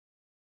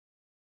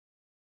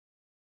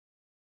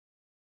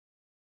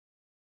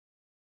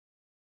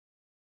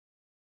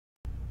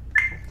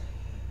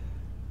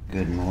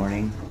Good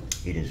morning.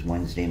 It is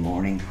Wednesday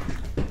morning.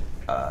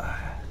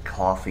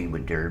 Coffee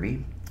with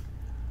Derby.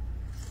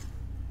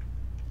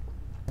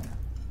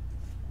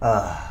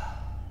 Time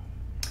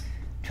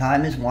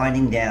is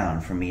winding down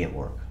for me at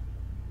work.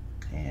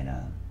 And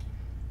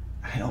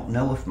I don't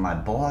know if my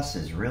boss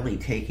is really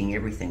taking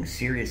everything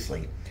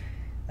seriously.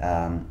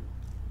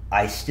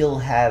 I still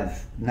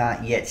have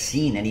not yet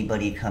seen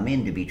anybody come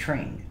in to be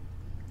trained.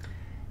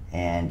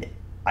 And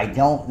I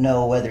don't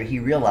know whether he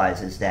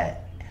realizes that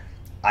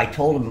I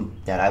told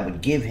him that I would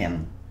give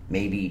him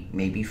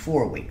maybe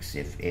 4 weeks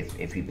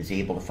if he was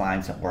able to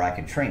find something where I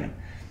could train him.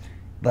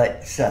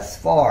 But thus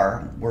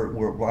far,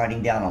 we're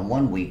winding down on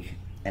 1 week,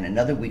 and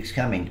another week's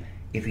coming.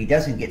 If he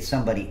doesn't get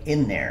somebody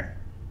in there,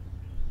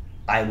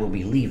 I will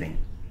be leaving,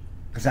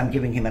 because I'm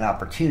giving him an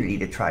opportunity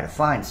to try to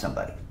find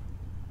somebody.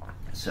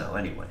 So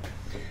anyway,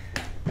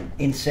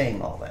 in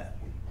saying all that,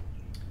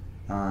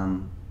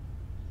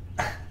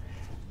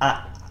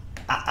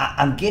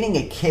 I'm getting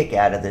a kick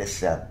out of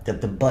this,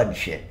 the Bud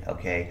shit,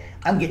 okay?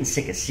 I'm getting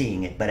sick of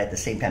seeing it, but at the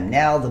same time,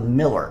 now the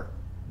Miller.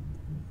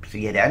 So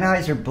you had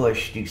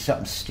Anheuser-Busch do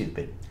something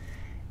stupid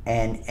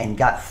and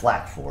got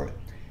flack for it.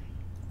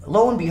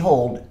 Lo and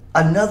behold,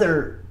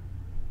 another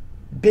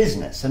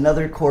business,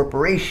 another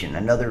corporation,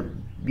 another,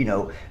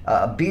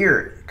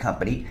 beer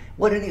company,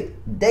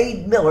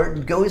 Miller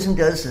goes and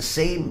does the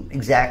same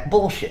exact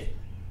bullshit.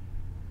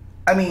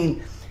 I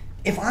mean,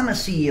 if I'm a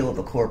CEO of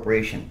a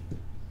corporation,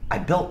 I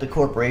built the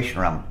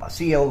corporation, or I'm a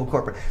CEO of a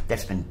corporation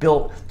that's been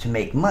built to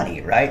make money,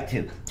 right?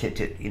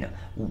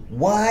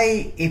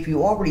 Why, if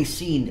you already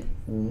seen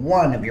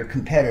one of your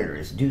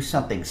competitors do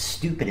something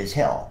stupid as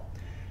hell,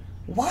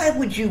 why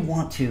would you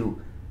want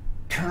to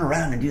turn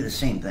around and do the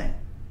same thing?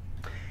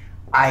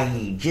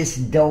 I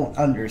just don't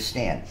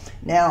understand.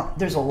 Now,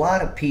 there's a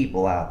lot of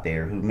people out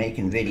there who are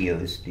making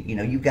videos,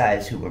 you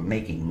guys who are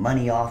making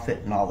money off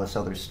it and all this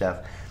other stuff.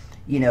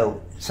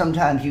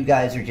 Sometimes you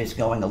guys are just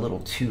going a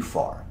little too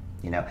far.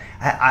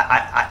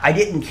 I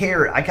didn't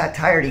care. I got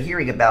tired of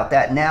hearing about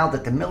that now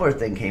that the Miller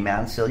thing came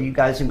out. So you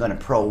guys are going to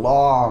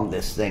prolong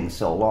this thing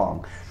so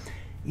long.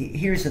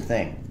 Here's the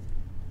thing.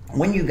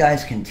 When you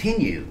guys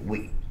continue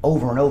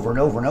over and over and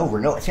over and over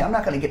and over. See, I'm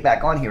not going to get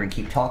back on here and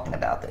keep talking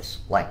about this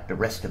like the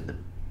rest of the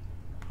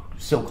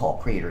so-called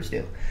creators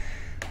do.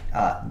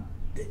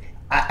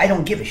 I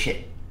don't give a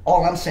shit.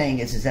 All I'm saying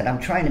is that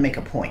I'm trying to make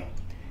a point.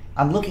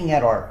 I'm looking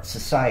at our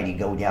society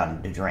go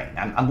down the drain.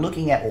 I'm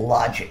looking at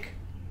logic.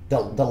 The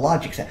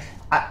logic.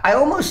 I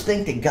almost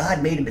think that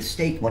God made a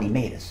mistake when he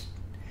made us.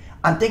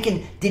 I'm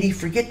thinking, did he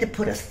forget to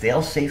put a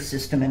fail-safe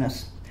system in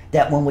us?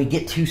 That when we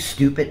get too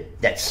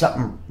stupid, that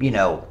something,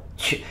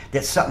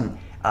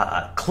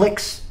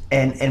 clicks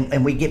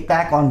and we get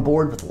back on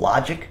board with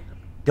logic?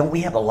 Don't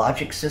we have a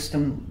logic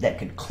system that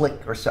could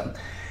click or something?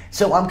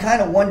 So I'm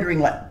kind of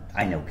wondering,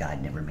 I know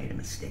God never made a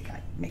mistake.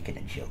 I'm making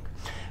a joke.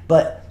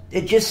 But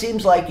it just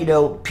seems like,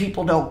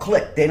 people don't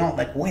click. They don't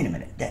wait a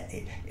minute.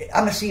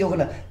 I'm a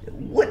CEO.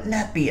 Wouldn't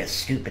that be a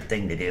stupid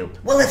thing to do?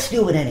 Well, let's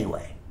do it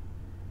anyway.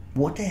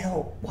 What the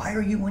hell? Why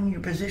are you in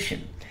your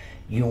position?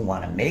 You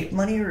want to make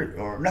money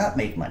or not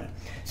make money?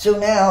 So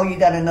now you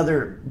got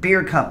another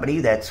beer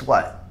company that's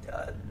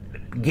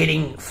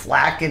getting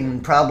flack,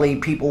 and probably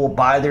people will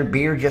buy their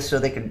beer just so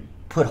they can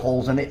put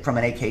holes in it from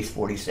an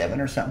AK-47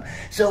 or something.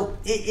 So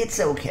it's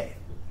okay.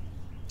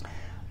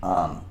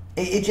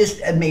 It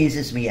just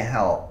amazes me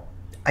how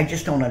I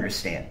just don't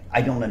understand.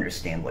 I don't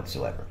understand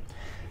whatsoever.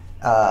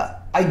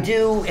 I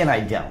do and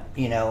I don't.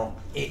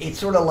 It's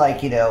sort of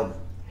like,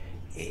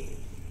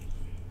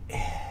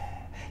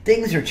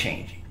 things are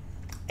changing,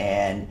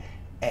 and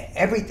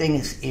everything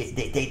is.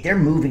 They're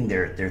moving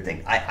their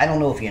thing. I don't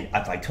know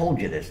if I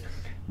told you this.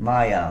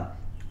 My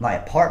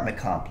apartment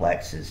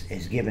complex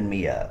has given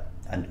me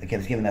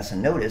given us a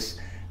notice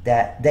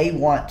that they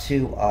want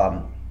to.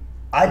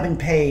 I've been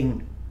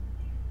paying.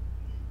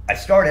 I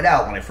started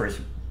out when I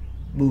first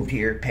moved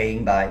here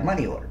paying by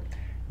money order.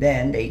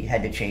 Then they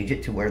had to change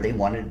it to where they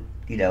wanted,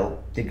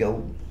 to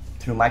go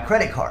through my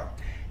credit card.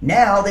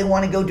 Now they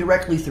want to go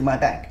directly through my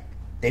bank.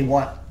 They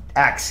want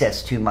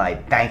access to my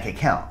bank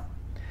account.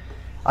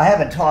 I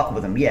haven't talked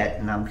with them yet,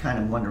 and I'm kind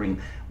of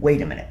wondering,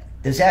 wait a minute.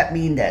 Does that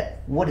mean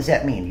what does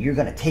that mean? You're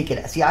going to take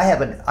it? See, I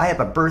have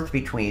a berth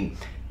between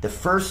the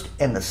 1st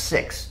and the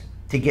 6th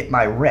to get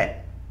my rent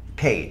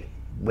paid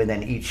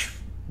within each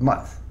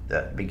month,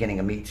 the beginning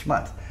of each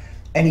month.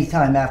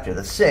 Anytime after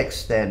the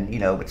 6th, then,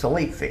 it's a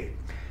late fee.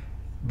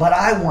 But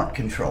I want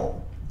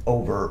control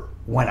over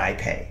when I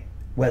pay,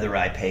 whether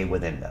I pay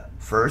within the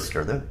 1st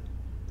or the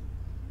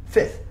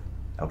 5th,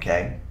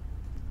 okay?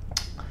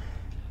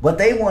 What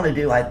they want to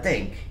do, I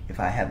think, if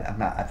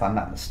I'm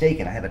not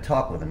mistaken, I haven't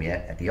talked with them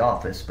yet at the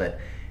office, but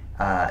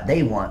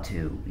they want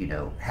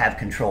to, have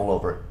control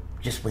over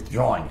just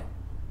withdrawing it.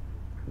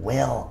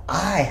 Well,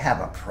 I have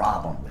a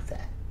problem with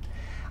that.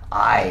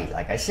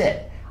 Like I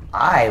said,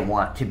 I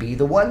want to be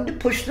the one to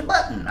push the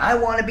button. I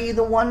want to be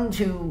the one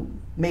to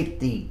make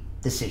the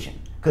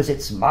decision, because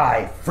it's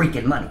my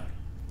freaking money.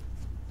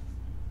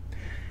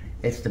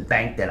 It's the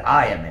bank that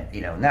I am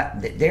in.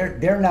 Not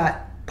they're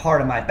not part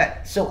of my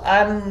back. So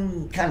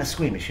I'm kind of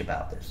squeamish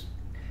about this.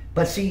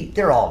 But see,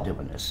 they're all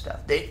doing this stuff.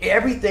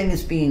 Everything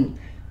is being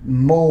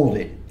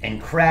molded and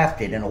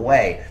crafted in a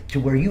way to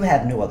where you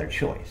have no other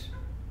choice.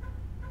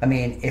 I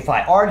mean, if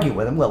I argue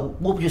with them, well,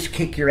 we'll just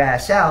kick your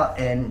ass out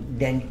and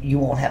then you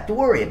won't have to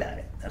worry about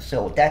it.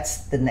 So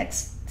that's the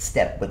next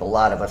step with a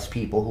lot of us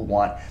people who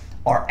want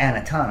our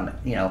autonomy.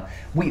 You know,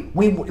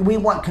 we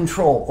want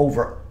control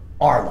over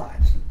our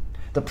lives.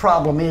 The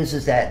problem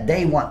is that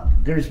they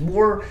want, there's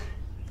more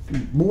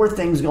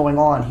things going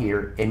on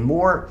here and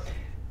more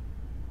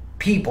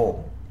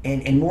people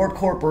and more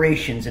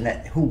corporations and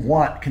that who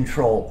want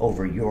control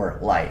over your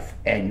life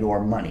and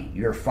your money,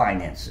 your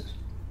finances.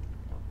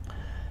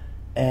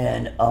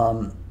 And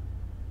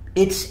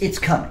it's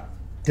coming.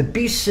 The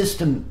beast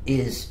system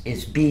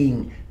is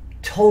being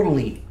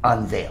totally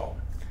unveiled.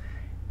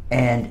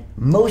 And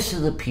most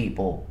of the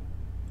people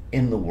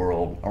in the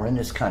world or in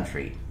this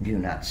country do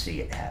not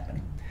see it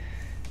happening.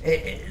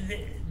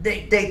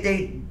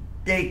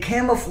 They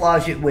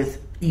camouflage it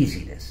with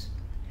easiness.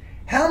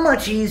 How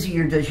much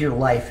easier does your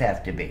life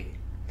have to be?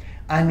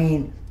 I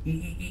mean,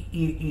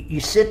 you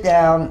sit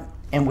down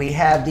and we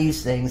have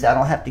these things. I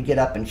don't have to get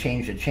up and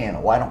change the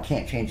channel. Well,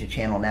 can't change the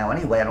channel now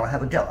anyway. I don't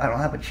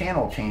have a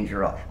channel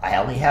changer. I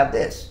only have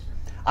this.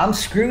 I'm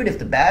screwed if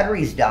the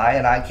batteries die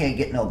and I can't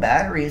get no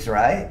batteries,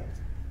 right?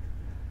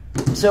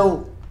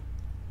 So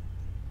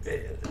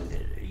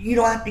you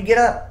don't have to get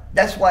up.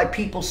 That's why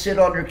people sit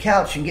on their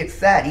couch and get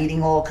fat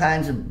eating all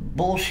kinds of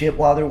bullshit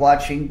while they're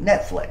watching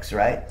Netflix,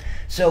 right?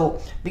 So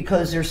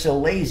because they're so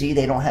lazy,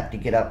 they don't have to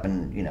get up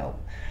and, you know,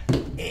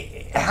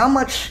 how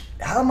much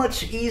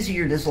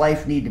easier does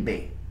life need to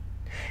be?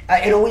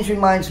 It always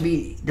reminds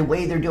me the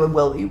way they're doing,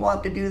 well, you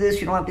want to do this,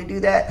 you don't have to do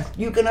that.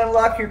 You can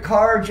unlock your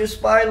car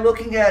just by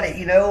looking at it,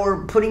 you know,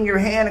 or putting your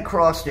hand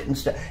across it and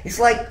stuff. It's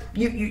like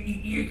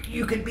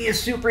you could be a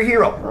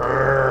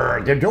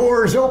superhero. The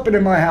door's open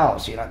in my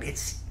house. You know,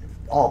 it's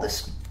all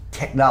this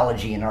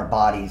technology in our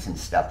bodies and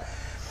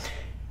stuff.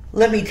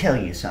 Let me tell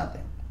you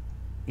something.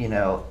 You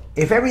know,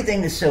 if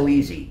everything is so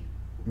easy,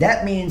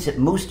 that means that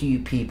most of you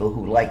people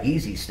who like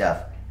easy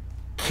stuff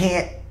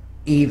can't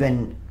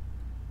even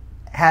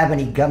have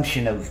any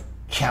gumption of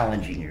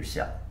challenging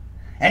yourself.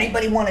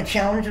 Anybody want to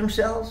challenge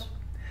themselves?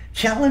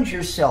 Challenge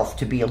yourself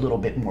to be a little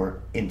bit more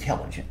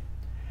intelligent.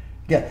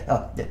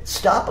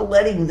 Stop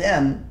letting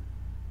them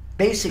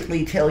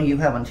basically tell you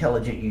how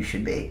intelligent you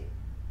should be.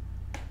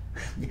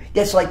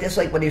 That's like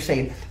what they're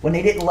saying when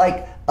they didn't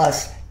like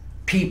us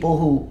people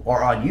who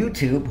are on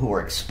YouTube who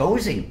are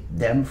exposing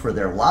them for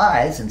their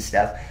lies and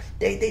stuff.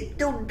 They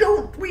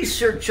don't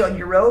research on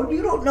your own.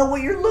 You don't know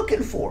what you're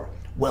looking for.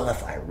 Well,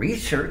 if I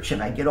research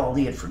and I get all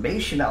the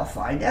information, I'll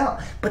find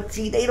out. But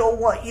see, they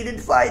don't want you to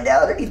find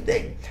out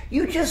anything.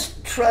 You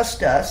just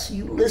trust us.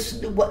 You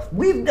listen to what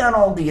we've done,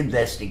 all the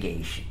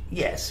investigation.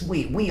 Yes,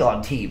 we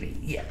on TV.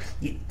 Yeah.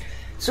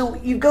 So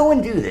you go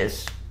and do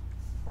this,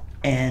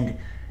 and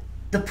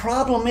the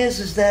problem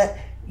is that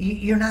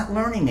you're not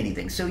learning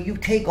anything. So you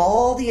take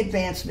all the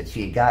advancements.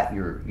 You got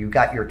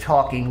your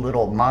talking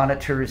little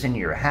monitors in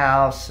your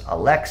house,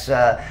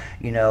 Alexa.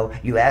 You know,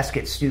 you ask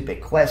it stupid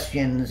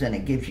questions and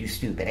it gives you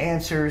stupid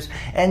answers.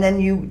 And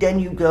then you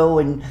go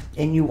and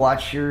you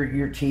watch your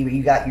TV.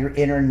 You got your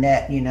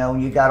internet. You know,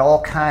 you got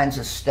all kinds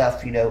of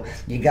stuff. You know,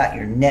 you got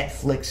your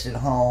Netflix at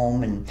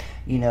home, and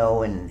you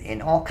know,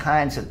 and all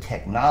kinds of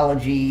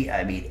technology.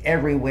 I mean,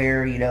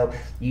 everywhere. You know,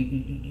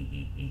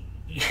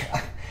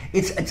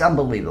 it's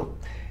unbelievable.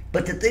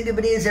 But the thing of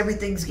it is,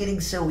 everything's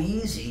getting so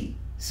easy.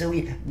 So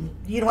you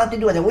don't have to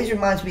do it. It always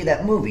reminds me of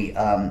that movie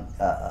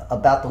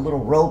about the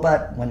little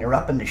robot when they're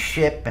up in the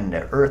ship and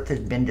the Earth has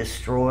been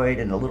destroyed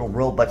and the little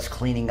robot's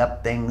cleaning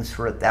up things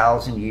for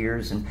 1,000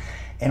 years.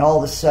 And all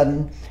of a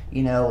sudden,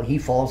 you know, he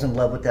falls in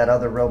love with that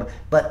other robot.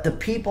 But the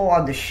people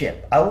on the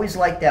ship, I always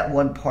like that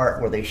one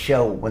part where they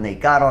show when they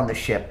got on the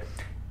ship,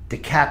 the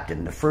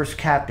captain, the first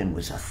captain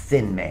was a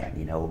thin man,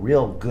 you know,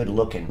 real good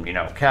looking, you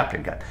know,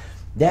 captain guy.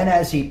 Then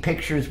as the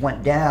pictures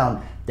went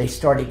down, they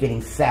started getting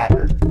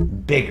fatter,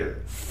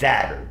 bigger,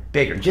 fatter,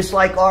 bigger. Just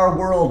like our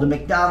world, the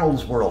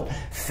McDonald's world,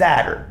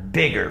 fatter,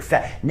 bigger,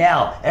 fat.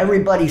 Now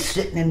everybody's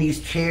sitting in these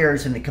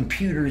chairs and the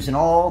computers and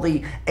all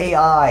the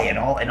AI and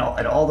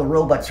all the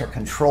robots are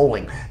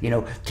controlling. You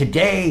know,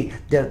 today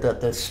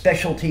the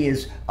specialty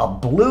is a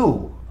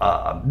blue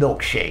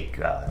milkshake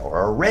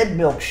or a red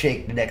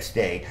milkshake the next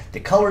day. The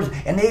colors,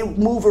 and they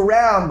move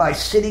around by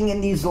sitting in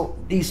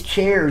these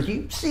chairs.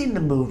 You've seen the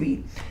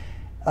movie.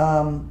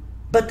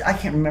 But I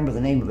can't remember the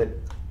name of it.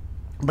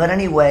 But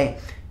anyway,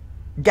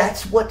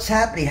 that's what's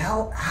happening.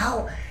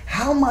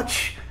 How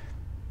much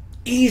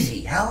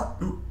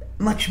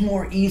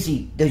more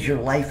easy does your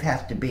life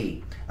have to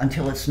be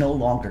until it's no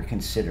longer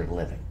considered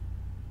living?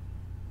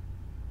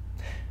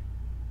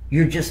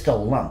 You're just a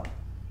lump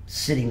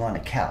sitting on a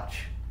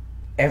couch.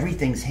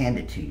 Everything's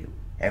handed to you.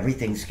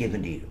 Everything's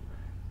given to you.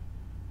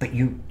 But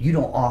you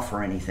don't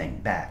offer anything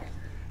back.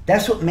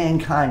 That's what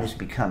mankind is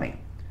becoming.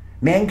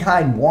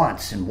 Mankind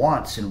wants and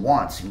wants and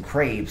wants and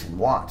craves and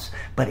wants,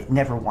 but it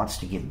never wants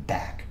to give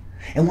back.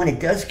 And when it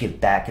does give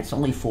back, it's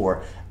only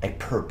for a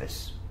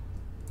purpose.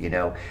 You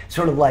know,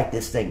 sort of like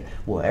this thing,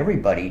 well,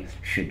 everybody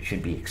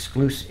should be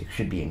exclusive,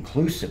 should be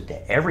inclusive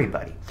to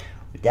everybody.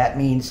 That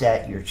means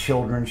that your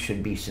children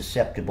should be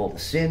susceptible to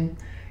sin.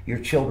 Your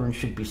children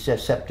should be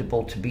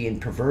susceptible to being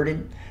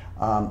perverted,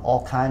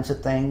 all kinds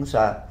of things.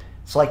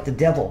 It's like the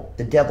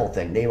devil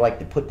thing. They like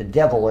to put the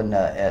devil in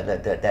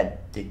that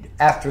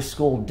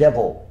after-school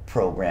devil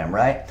program,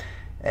 right?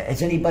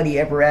 Has anybody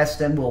ever asked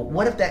them, well,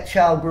 what if that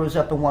child grows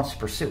up and wants to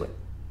pursue it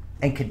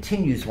and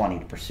continues wanting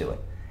to pursue it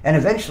and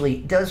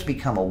eventually does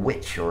become a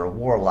witch or a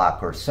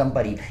warlock or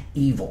somebody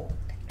evil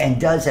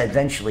and does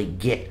eventually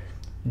get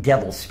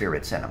devil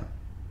spirits in them?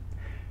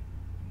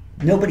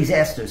 Nobody's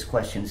asked those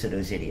questions to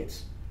those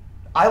idiots.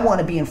 I want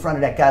to be in front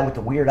of that guy with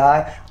the weird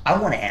eye. I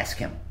want to ask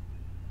him.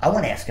 I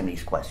want to ask him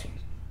these questions.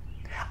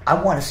 I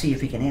want to see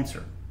if he can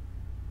answer.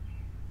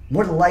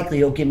 More than likely,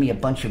 he'll give me a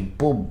bunch of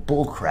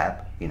bull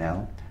crap, you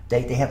know.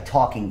 They have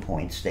talking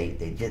points.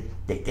 They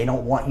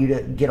don't want you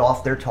to get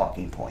off their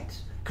talking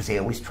points because they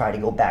always try to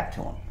go back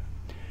to them.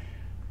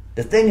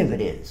 The thing of it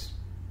is,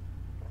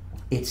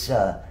 it's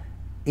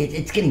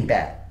getting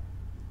bad.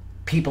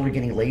 People are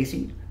getting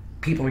lazy.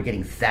 People are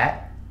getting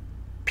fat.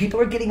 People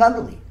are getting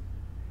ugly.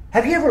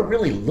 Have you ever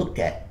really looked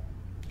at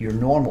your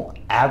normal,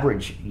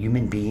 average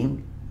human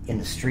being in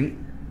the street?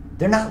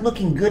 They're not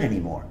looking good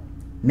anymore.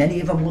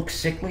 Many of them look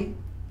sickly.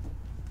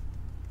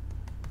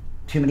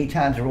 Too many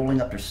times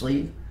rolling up their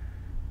sleeve.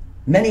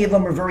 Many of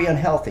them are very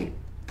unhealthy.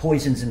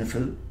 Poisons in the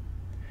food.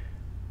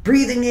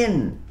 Breathing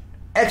in,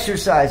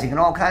 exercising, and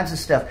all kinds of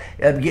stuff.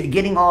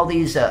 Getting all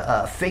these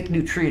fake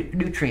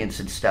nutrients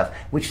and stuff,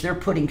 which they're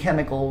putting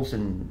chemicals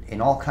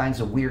and all kinds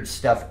of weird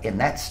stuff in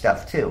that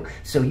stuff too.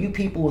 So you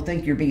people will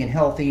think you're being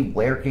healthy,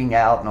 working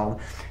out and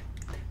all.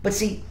 But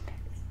see,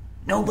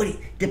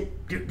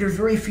 there's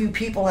very few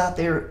people out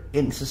there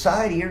in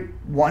society are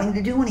wanting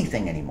to do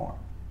anything anymore.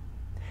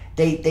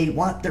 They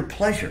want their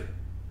pleasure.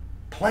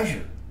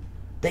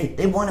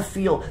 They want to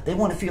feel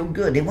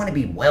good. They want to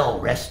be well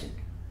rested,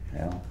 you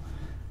know.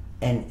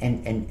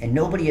 And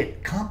nobody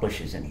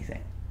accomplishes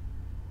anything.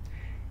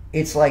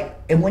 It's like,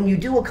 and when you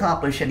do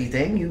accomplish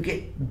anything, you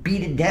get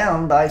beaten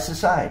down by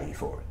society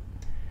for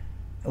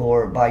it,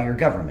 or by your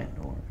government,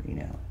 or you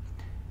know,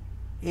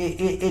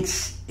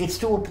 it's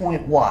to a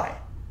point. Why?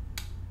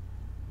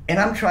 And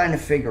I'm trying to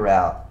figure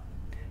out,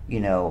 you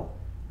know,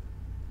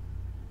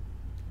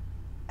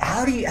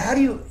 how do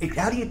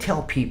you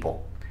tell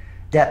people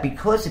that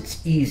because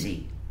it's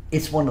easy,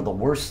 it's one of the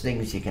worst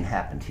things that can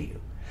happen to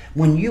you?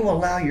 When you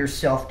allow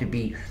yourself to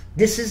be,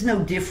 this is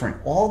no different.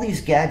 All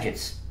these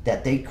gadgets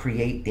that they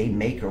create, they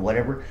make, or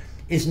whatever,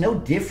 is no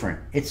different.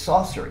 It's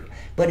sorcery,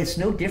 but it's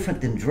no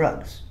different than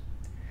drugs.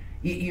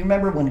 You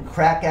remember when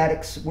crack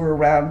addicts were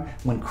around,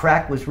 when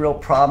crack was real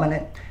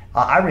prominent?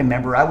 I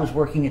remember I was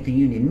working at the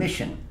Union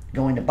Mission,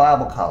 going to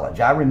Bible college.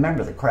 I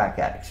remember the crack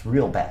addicts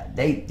real bad.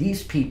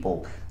 These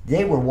people,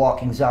 they were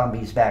walking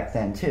zombies back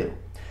then too.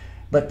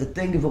 But the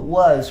thing of it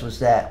was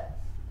that,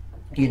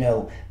 you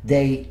know,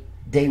 they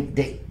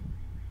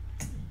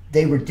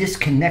were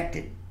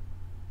disconnected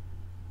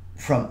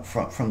from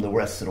the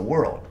rest of the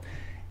world,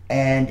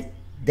 and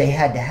they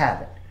had to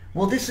have it.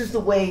 Well, this is the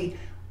way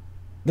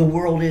the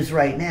world is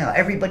right now.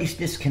 Everybody's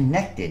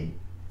disconnected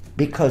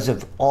because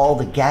of all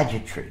the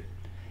gadgetry,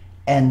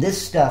 and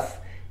this stuff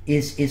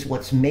is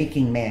what's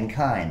making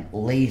mankind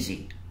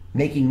lazy,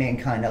 making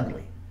mankind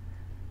ugly.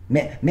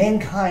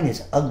 Mankind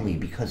is ugly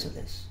because of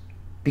this,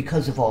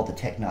 because of all the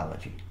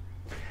technology.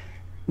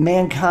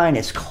 Mankind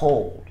is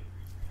cold.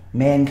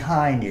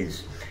 Mankind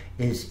is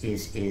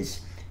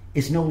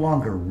no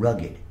longer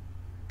rugged.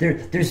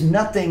 There's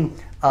nothing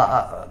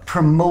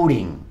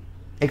promoting,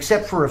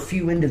 except for a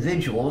few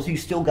individuals. You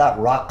still got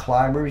rock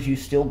climbers. You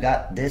still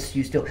got this.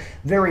 You still,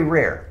 very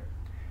rare.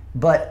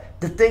 But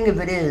the thing of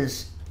it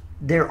is,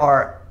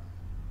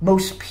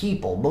 most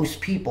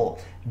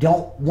people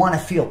don't want to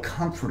feel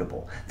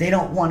comfortable. They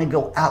don't want to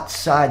go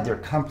outside their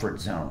comfort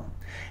zone.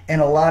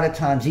 And a lot of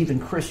times, even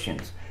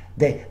Christians,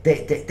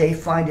 they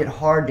find it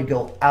hard to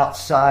go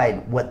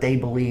outside what they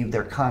believe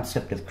their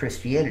concept of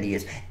Christianity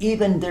is.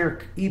 Even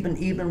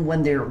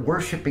when they're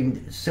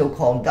worshiping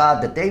so-called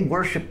God that they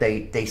worship,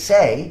 they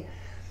say,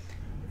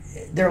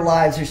 their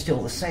lives are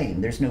still the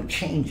same. There's no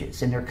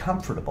changes, and they're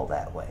comfortable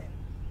that way.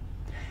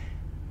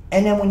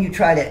 And then when you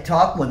try to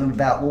talk with them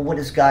about, well, what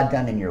has God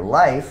done in your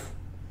life?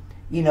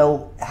 You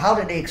know, how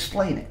do they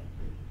explain it?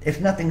 If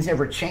nothing's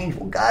ever changed,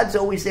 well, God's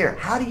always there.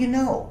 How do you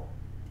know?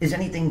 Is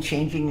anything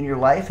changing in your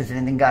life? Has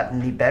anything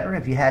gotten any better?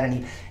 Have you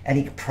had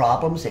any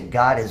problems that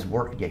God has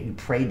worked, that you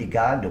prayed to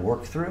God to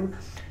work through?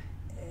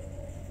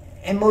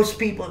 And most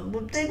people,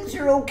 well, things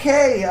are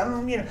okay,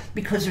 you know,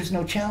 because there's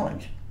no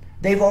challenge.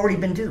 They've already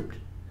been duped.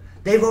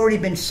 They've already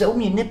been so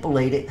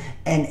manipulated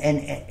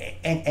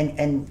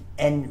and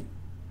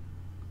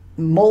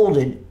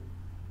molded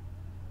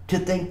to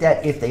think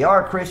that if they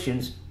are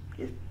Christians,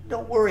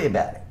 don't worry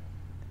about it.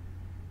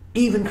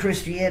 Even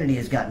Christianity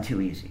has gotten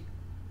too easy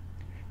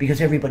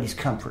because everybody's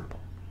comfortable.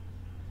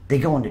 They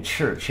go into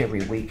church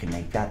every week and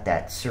they've got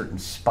that certain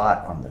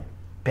spot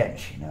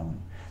bench, you know.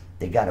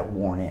 They got it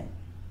worn in.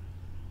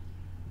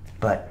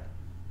 But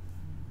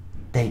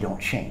they don't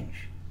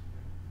change.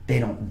 They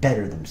don't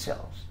better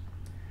themselves.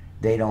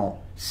 They don't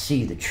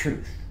see the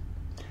truth.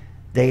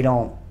 They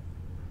don't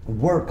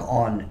work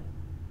on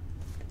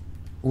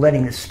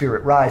letting the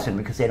Spirit rise in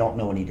them because they don't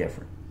know any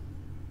different.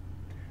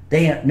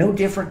 They are no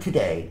different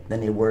today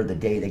than they were the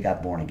day they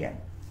got born again.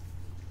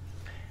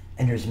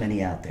 And there's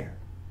many out there.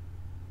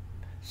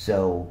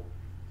 So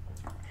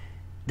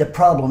the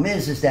problem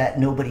is that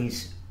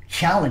nobody's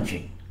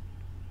challenging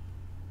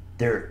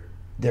their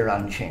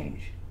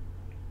unchanged,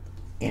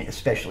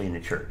 especially in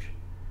the church.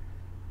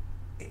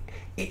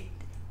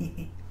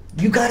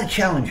 You got to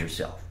challenge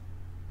yourself.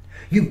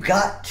 You've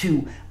got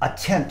to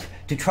attempt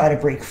to try to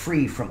break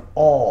free from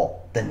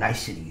all the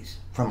niceties,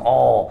 from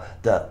all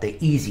the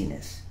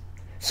easiness.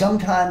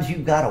 Sometimes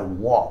you've got to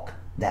walk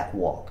that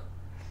walk.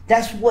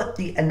 That's what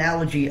the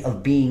analogy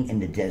of being in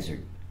the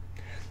desert.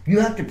 You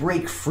have to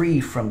break free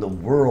from the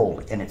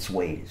world and its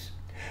ways.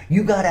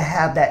 You got to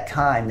have that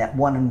time, that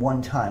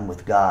one-on-one time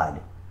with God,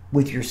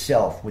 with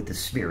yourself, with the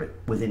Spirit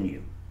within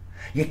you.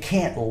 You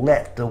can't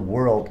let the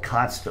world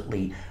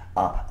constantly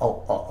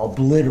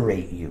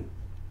obliterate you.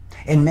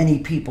 And many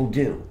people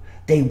do.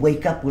 They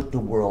wake up with the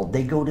world.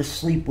 They go to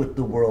sleep with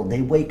the world.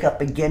 They wake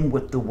up again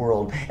with the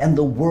world. And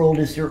the world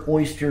is their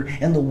oyster.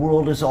 And the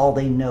world is all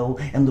they know.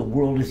 And the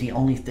world is the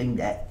only thing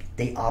that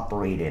they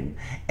operate in.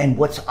 And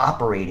what's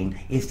operating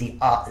is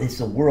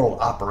the world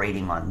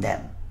operating on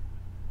them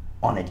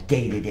on a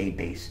day-to-day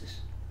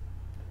basis.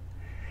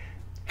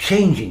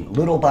 Changing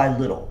little by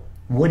little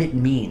what it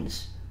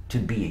means to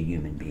be a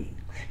human being.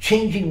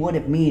 Changing what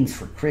it means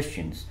for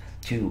Christians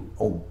to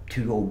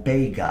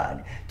obey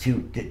God,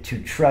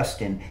 to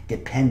trust and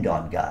depend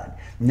on God.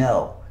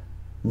 No,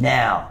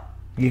 now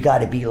you got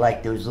to be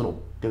like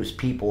those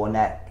people on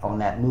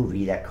that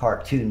movie, that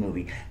cartoon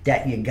movie,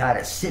 that you got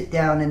to sit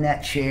down in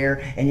that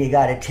chair and you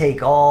got to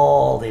take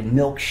all the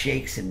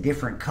milkshakes in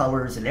different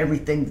colors and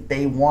everything that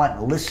they want,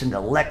 and listen to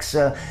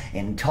Alexa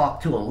and talk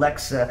to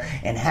Alexa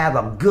and have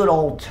a good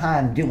old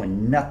time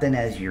doing nothing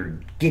as you're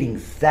getting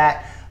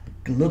fat,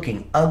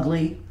 looking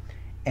ugly,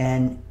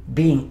 and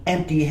being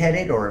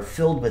empty-headed or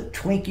filled with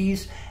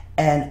Twinkies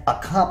and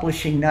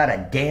accomplishing not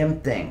a damn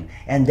thing,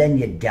 and then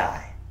you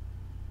die.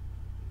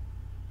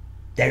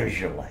 There's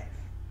your life.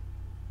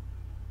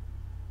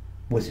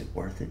 Was it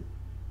worth it?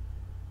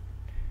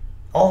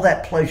 All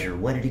that pleasure,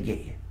 what did it get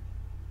you?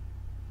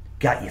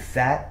 Got you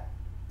fat?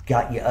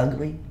 Got you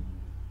ugly?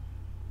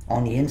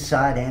 On the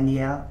inside and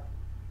the out?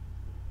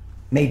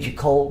 Made you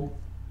cold?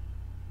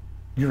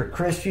 You're a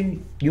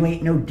Christian? You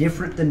ain't no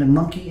different than the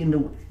monkey in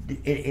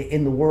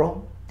the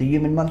world? The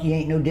human monkey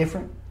ain't no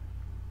different?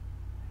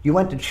 You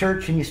went to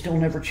church and you still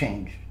never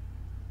changed.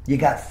 You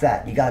got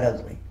fat. You got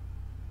ugly.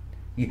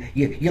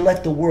 You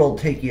let the world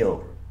take you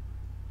over.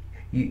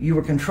 You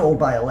were controlled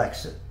by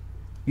Alexa.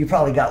 You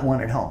probably got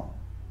one at home,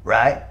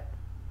 right?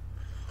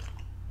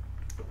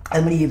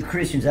 How many of you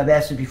Christians, I've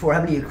asked this before,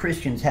 how many of you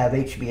Christians have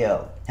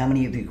HBO? How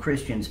many of you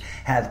Christians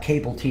have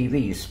cable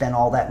TV? You spend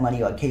all that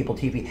money on cable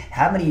TV.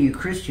 How many of you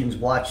Christians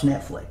watch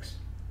Netflix?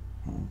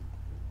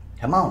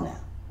 Come on now.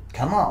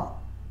 Come on.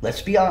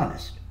 Let's be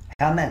honest.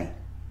 How many?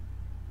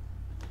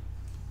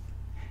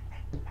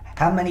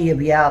 How many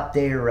of you out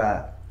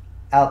there,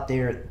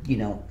 you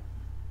know,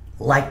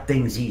 like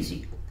things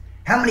easy?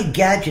 How many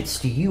gadgets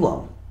do you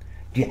own?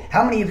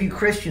 How many of you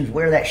Christians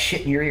wear that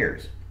shit in your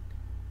ears?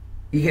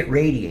 You get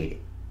radiated.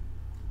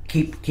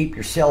 Keep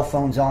your cell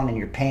phones on in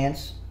your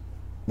pants.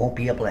 Won't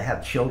be able to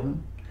have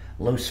children.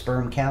 Low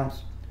sperm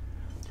counts.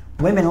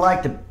 Women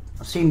like to,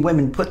 I've seen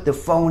women put the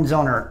phones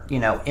on her, you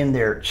know, in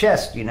their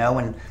chest, you know,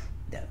 and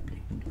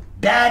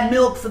bad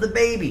milk for the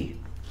baby.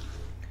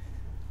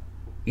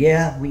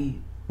 Yeah,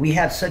 we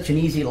have such an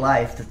easy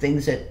life, the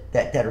things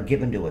that are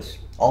given to us,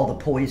 all the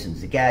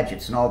poisons, the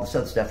gadgets, and all this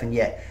other stuff, and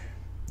yet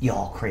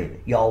y'all crave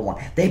it, y'all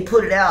want it. They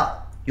put it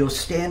out. You'll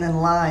stand in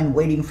line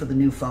waiting for the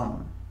new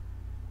phone.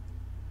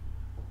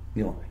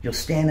 You'll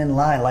stand in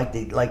line like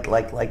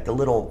the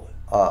little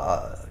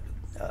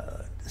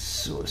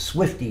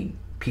Swifty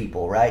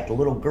people, right? The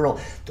little girl.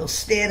 They'll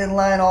stand in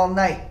line all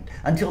night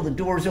until the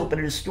doors open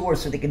at a store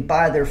so they can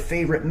buy their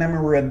favorite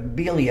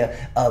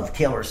memorabilia of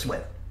Taylor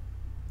Swift.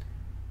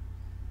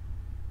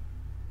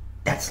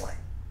 That's life.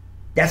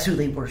 That's who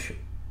they worship.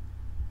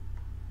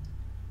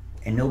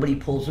 And nobody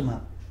pulls them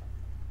up.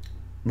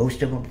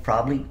 Most of them are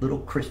probably little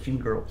Christian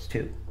girls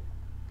too.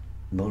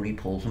 Nobody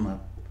pulls them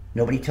up.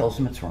 Nobody tells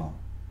them it's wrong.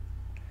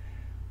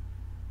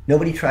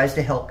 Nobody tries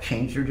to help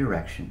change their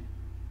direction.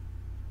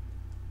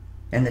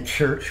 And the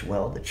church,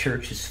 well, the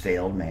church has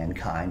failed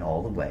mankind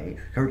all the way.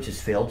 The church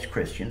has failed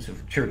Christians. The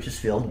church has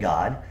failed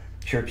God.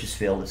 The church has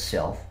failed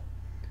itself.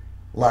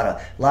 A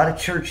lot of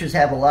churches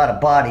have a lot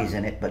of bodies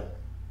in it, but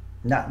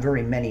not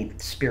very many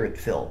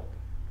spirit-filled.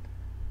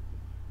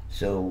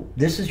 So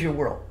this is your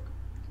world.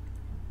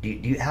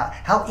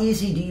 How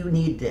easy do you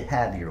need to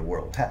have your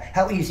world?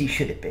 How easy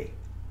should it be?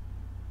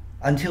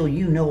 Until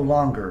you no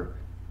longer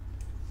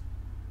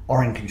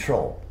are in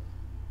control.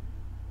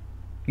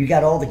 You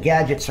got all the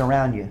gadgets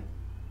around you.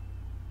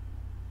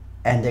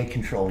 and they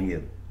control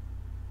you.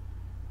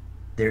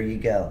 There you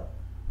go.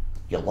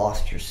 You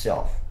lost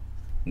yourself.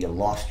 You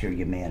lost your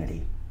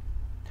humanity.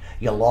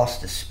 You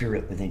lost the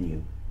spirit within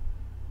you.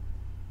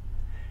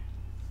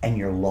 And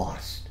you're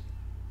lost.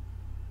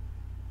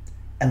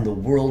 And the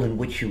world in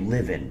which you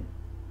live in,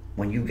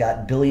 when you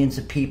got billions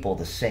of people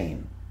the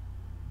same,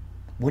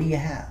 what do you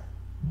have?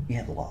 You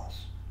have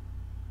loss.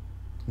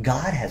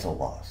 God has a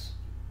loss.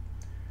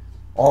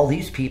 All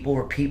these people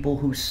are people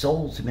whose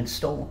souls have been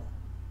stolen.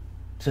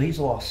 So he's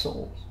lost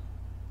souls.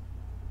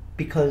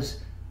 Because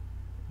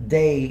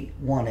they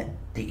wanted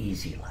the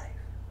easy life.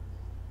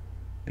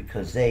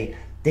 Because they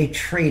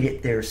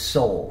traded their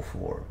soul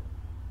for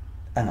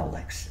an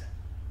Alexa.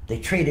 They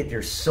traded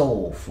their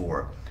soul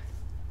for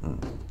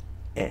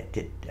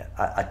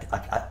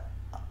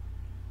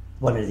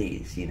one of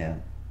these, you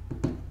know.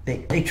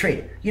 They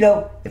traded. You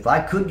know, if I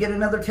could get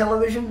another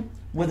television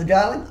with a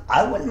dialing,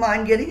 I wouldn't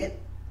mind getting it.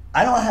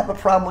 I don't have a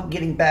problem with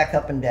getting back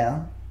up and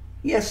down.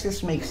 Yes,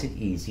 this makes it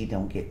easy,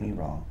 don't get me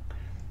wrong.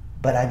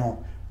 But I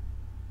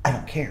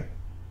don't care.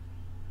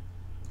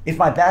 If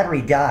my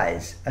battery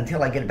dies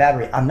until I get a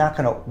battery, I'm not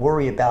going to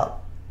worry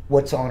about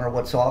what's on or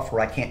what's off, or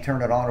I can't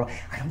turn it on. Or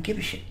I don't give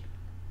a shit.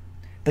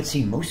 But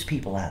see, most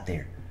people out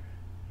there,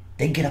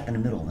 they get up in the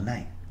middle of the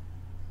night,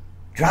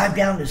 drive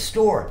down to the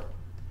store,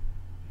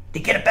 they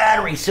get a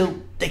battery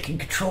so they can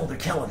control their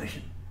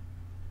television.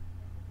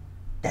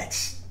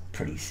 That's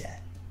pretty sad.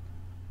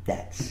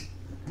 That's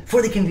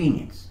for the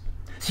convenience.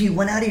 So you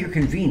went out of your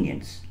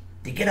convenience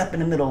to get up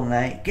in the middle of the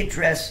night, get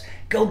dressed,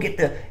 go to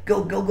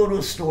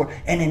the store,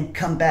 and then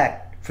come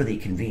back for the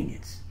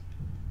convenience.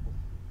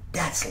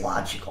 That's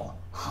logical,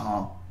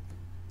 huh?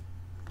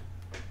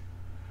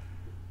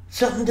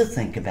 Something to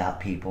think about,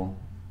 people.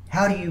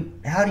 How do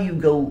you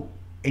go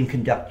and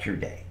conduct your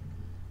day?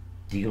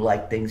 Do you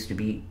like things to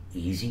be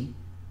easy?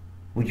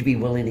 Would you be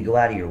willing to go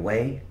out of your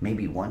way,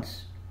 maybe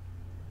once?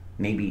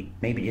 Maybe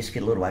just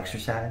get a little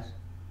exercise,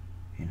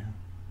 you know?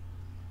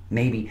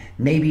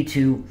 Maybe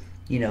to,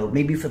 you know,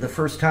 maybe for the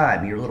first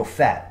time you're a little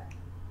fat.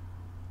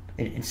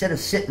 Instead of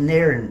sitting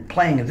there and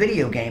playing a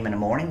video game in the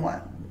morning,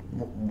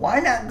 why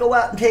not go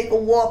out and take a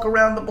walk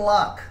around the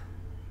block?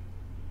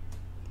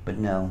 But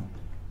no,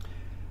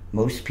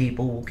 most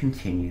people will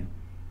continue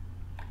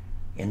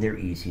in their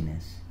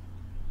easiness,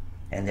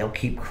 and they'll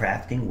keep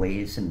crafting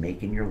ways of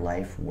making your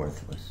life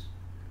worthless,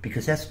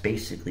 because that's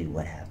basically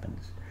what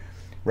happens.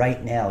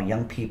 Right now,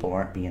 young people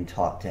aren't being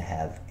taught to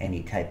have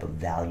any type of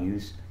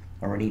values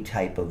or any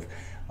type of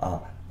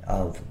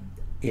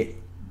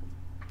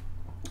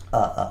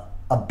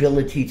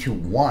ability to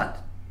want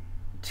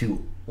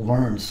to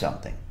learn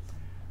something.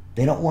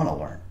 They don't want to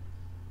learn.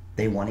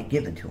 They want it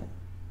given to them.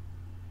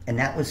 And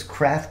that was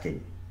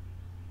crafted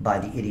by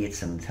the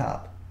idiots on the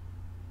top.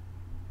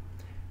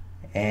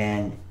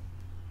 And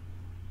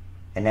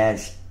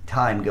as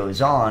time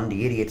goes on,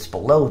 the idiots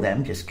below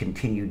them just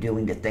continue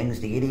doing the things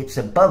the idiots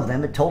above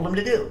them had told them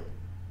to do.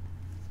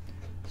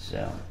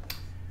 So,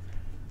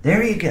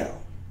 there you go.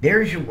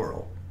 There's your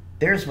world.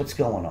 There's what's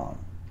going on.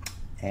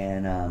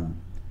 And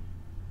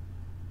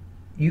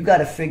you got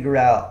to figure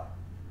out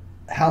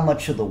how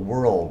much of the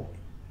world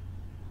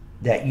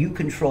that you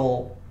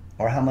control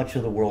or how much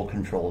of the world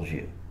controls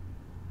you.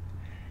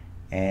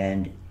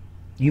 And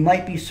you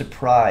might be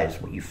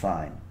surprised what you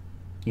find.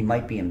 You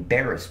might be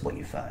embarrassed what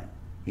you find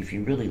if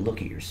you really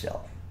look at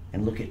yourself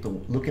and look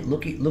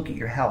at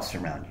your house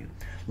around you.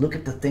 Look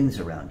at the things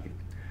around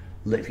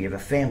you. If you have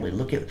a family,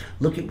 look at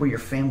where your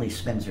family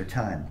spends their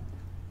time.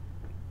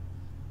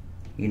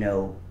 You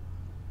know,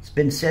 it's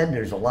been said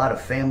there's a lot of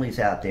families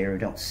out there who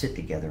don't sit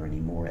together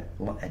anymore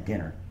at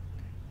dinner.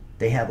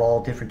 They have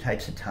all different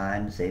types of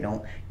times. They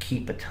don't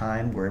keep a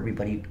time where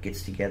everybody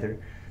gets together.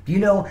 Do you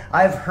know,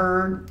 I've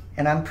heard,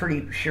 and I'm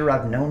pretty sure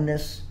I've known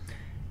this,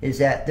 is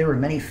that there are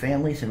many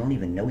families who don't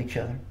even know each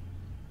other.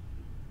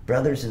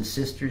 Brothers and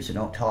sisters who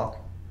don't talk.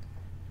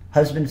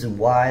 Husbands and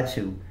wives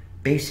who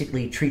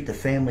basically treat the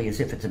family as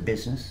if it's a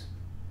business.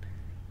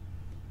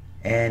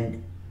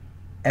 And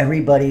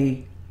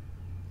everybody,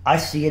 I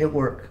see it at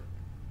work.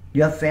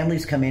 You have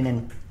families come in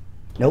and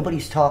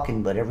nobody's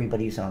talking, but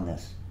everybody's on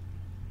this.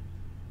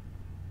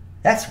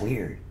 That's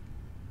weird.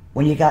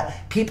 When you got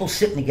people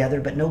sitting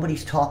together, but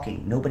nobody's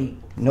talking,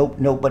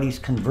 nobody's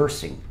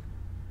conversing,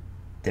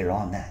 they're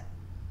on that.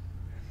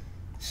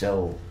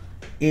 So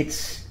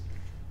it's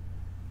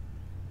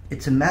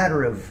a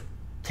matter of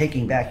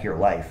taking back your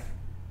life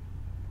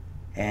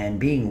and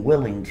being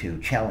willing to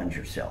challenge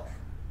yourself.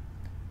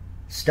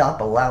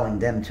 Stop allowing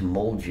them to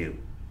mold you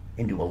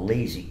into a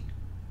lazy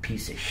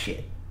piece of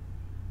shit.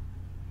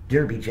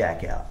 Derby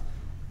Jack out.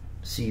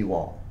 See you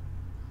all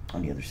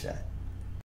on the other side.